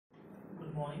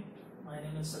morning. My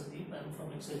name is Sandeep. I'm from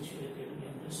Excelsior Academy,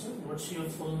 Amritsar. What's your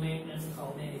full name and how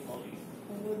may I call you?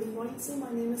 Good morning, sir.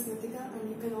 My name is Nitika, and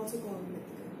you can also call me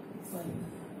Nitika. Fine.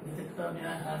 Nitika, may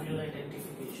I have your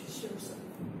identification? Sure, sir.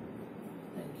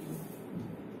 Thank you.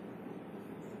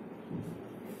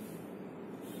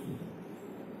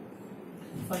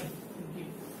 Fine. Thank you.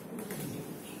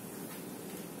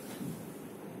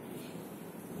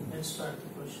 Let's start the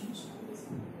questions.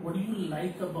 What do you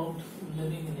like about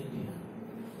living in India?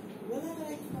 Well, I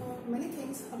like many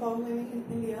things about living in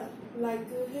India. Like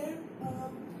here,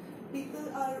 people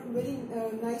are very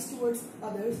nice towards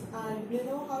others, and they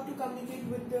know how to communicate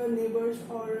with their neighbors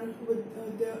or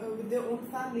with their own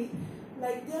family.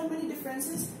 Like there are many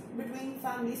differences between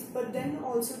families, but then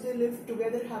also they live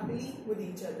together happily with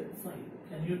each other. Fine.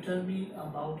 Can you tell me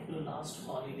about your last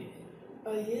holiday?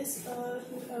 Yes,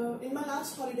 in my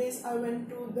last holidays, I went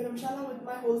to Dharamshala with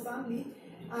my whole family,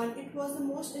 and it was the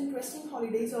most interesting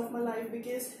holidays of my life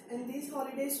because in these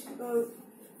holidays,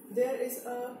 there is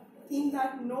a theme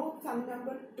that no family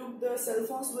member took their cell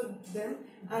phones with them,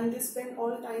 and they spent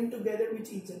all time together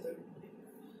with each other.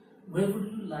 Where would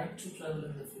you like to travel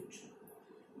in the future?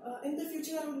 In the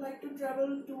future, I would like to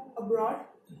travel to abroad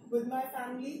with my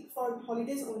family for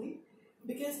holidays only,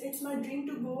 because it's my dream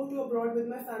to go to abroad with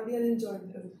my family and enjoy it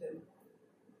with them.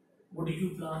 What do you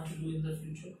plan to do in the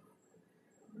future?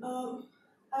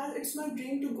 As it's my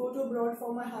dream to go to abroad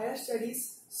for my higher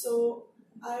studies, so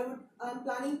I'm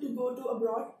planning to go to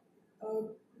abroad,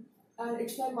 and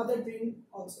it's my mother dream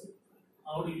also.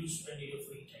 How do you spend your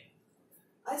free time?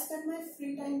 I spend my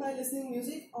free time by listening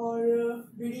music or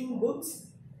reading books,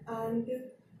 and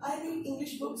I read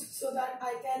English books so that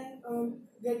I can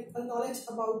get a knowledge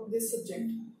about this subject.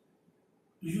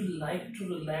 Do you like to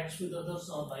relax with others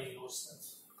or by yourself?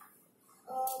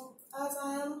 As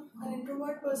I am an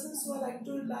introvert person, so I like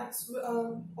to relax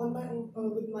on my own,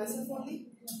 with myself only,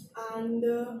 and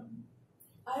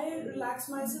I relax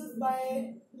myself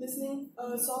by listening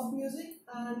soft music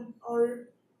and or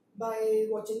by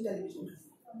watching television.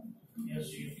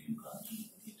 Yes, you can cut.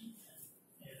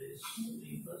 Here is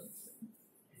paper.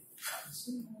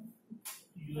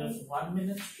 You have 1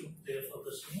 minute to prepare for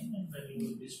the same, and then you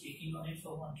will be speaking on it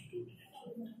for 1 to 2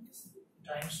 minutes.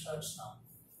 Time starts now.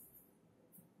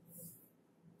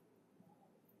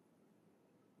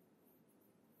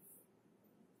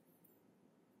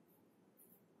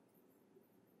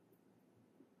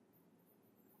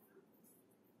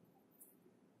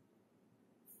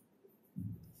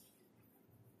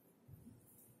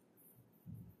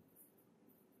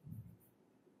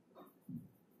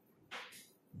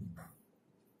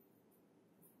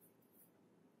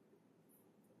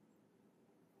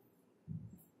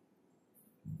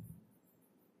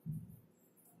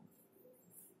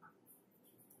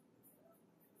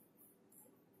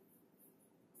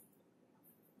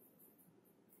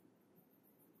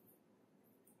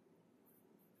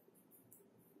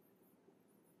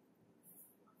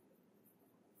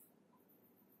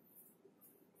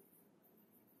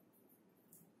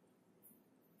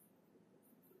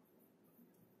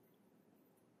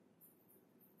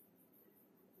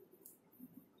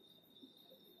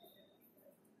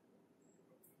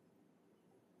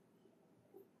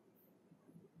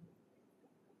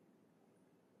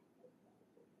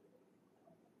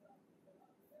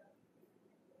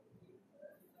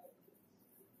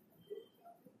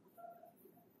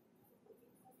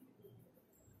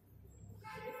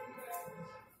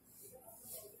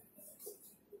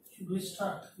 Should we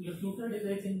start? Your tutor did,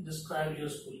 I think, describe your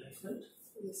school life, right?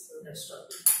 Yes, sir. Let's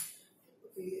start.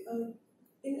 Okay.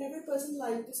 In every person's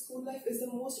life, the school life is the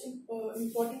most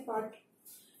important part.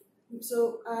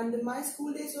 So, and my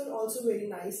school days were also very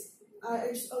nice.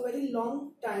 It's a very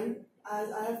long time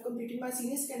as I have completed my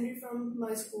senior secondary from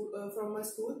my school.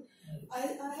 I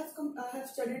had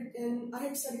studied in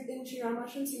Shri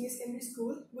Ramashram Senior Secondary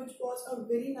School, which was a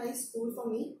very nice school for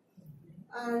me.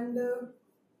 And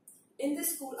in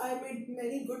this school, I made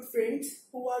many good friends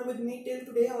who are with me till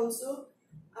today also.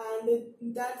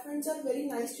 And that friends are very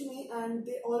nice to me, and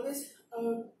they always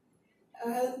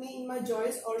help me in my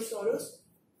joys or sorrows.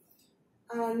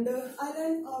 And I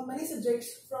learned many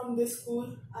subjects from this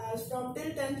school. As from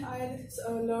till 10th, I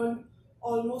learned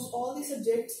almost all the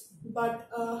subjects. But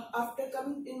after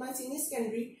coming in my senior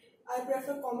secondary, I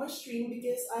prefer commerce stream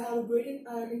because I have a great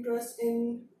interest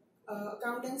in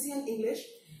accountancy and English.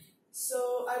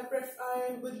 So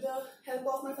with the help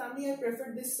of my family, I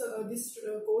preferred this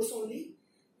course only.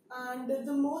 And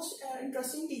the most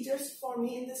interesting teachers for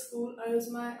me in this school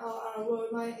were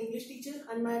my English teacher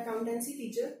and my accountancy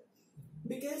teacher,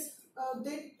 because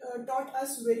they taught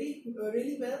us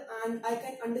really well, and I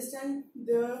can understand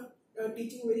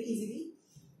teaching very easily,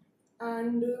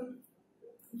 and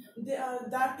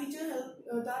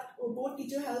both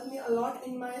teacher helped me a lot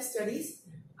in my studies.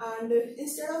 And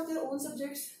instead of their own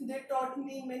subjects, they taught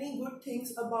me many good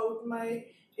things about my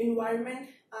environment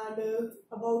and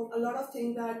about a lot of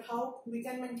things, that how we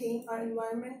can maintain our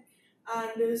environment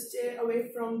and stay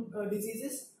away from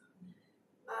diseases.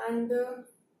 And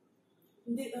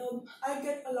I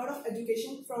get a lot of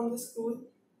education from the school,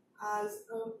 as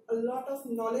a lot of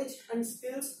knowledge and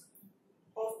skills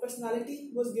of personality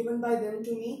was given by them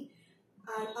to me,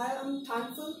 and I am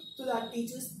thankful to that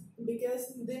teachers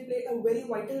because they play a very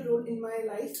vital role in my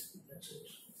life. That's it.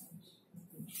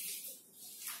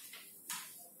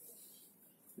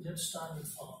 Let's start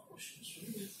with our questions.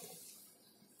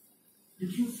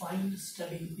 Did you find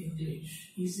studying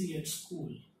English easy at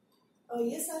school?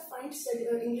 Yes, I find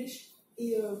studying English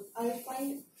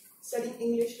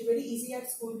very easy at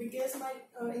school, because my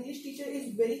English teacher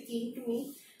is very keen to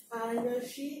me, and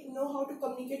she know how to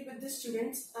communicate with the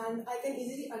students, and I can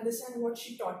easily understand what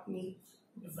she taught me.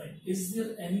 Fine. Is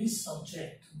there any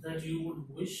subject that you would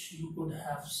wish you could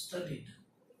have studied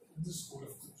in the school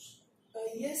of course?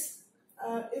 Yes,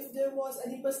 if there was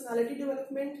any personality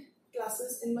development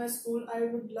classes in my school, I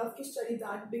would love to study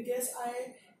that, because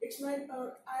I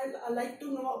like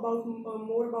to know about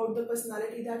more about the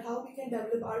personality, that how we can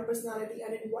develop our personality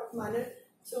and in what manner,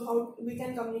 so how we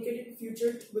can communicate in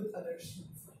future with others.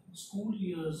 School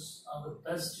years are the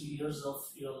best years of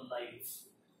your life.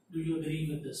 Do you agree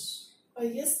with this?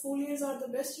 Yes, school years are the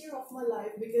best year of my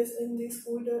life, because in these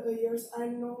school years I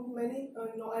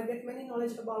I get many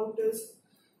knowledge about this,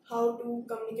 how to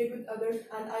communicate with others,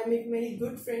 and I make many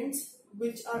good friends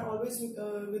which are always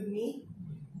with me,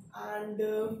 and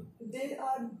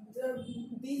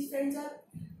these friends are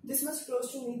this much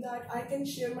close to me that I can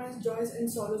share my joys and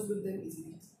sorrows with them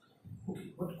easily.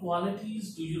 Okay. What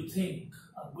qualities do you think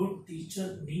a good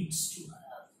teacher needs to have?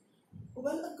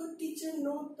 Well, a good teacher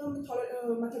knows the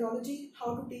methodology,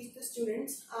 how to teach the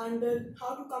students, and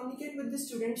how to communicate with the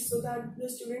students, so that the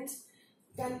students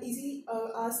can easily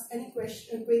ask any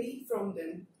query from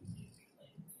them.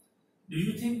 Do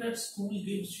you think that school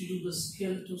gives you the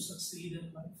skill to succeed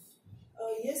in life?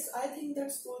 Yes, I think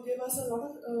that school gave us a lot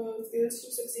of skills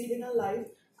to succeed in our life,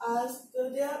 as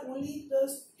they are only the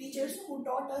teachers who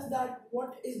taught us that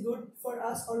what is good for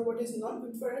us or what is not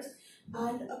good for us.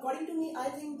 And according to me, I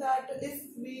think that if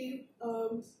we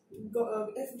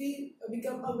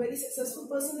become a very successful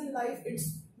person in life,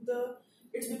 it's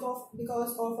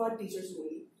because of our teachers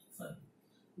only. Fine.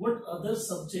 What other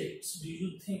subjects do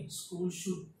you think school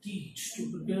should teach to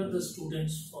prepare the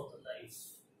students for the life?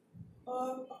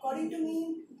 According to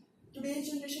me, today's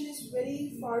generation is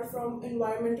very far from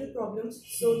environmental problems,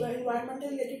 so the environmental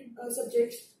related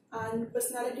subjects and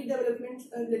personality development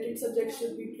related subjects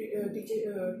should be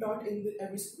taught in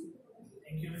every school.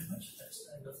 Thank you very much. That's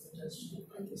the end of the test.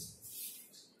 Thank you.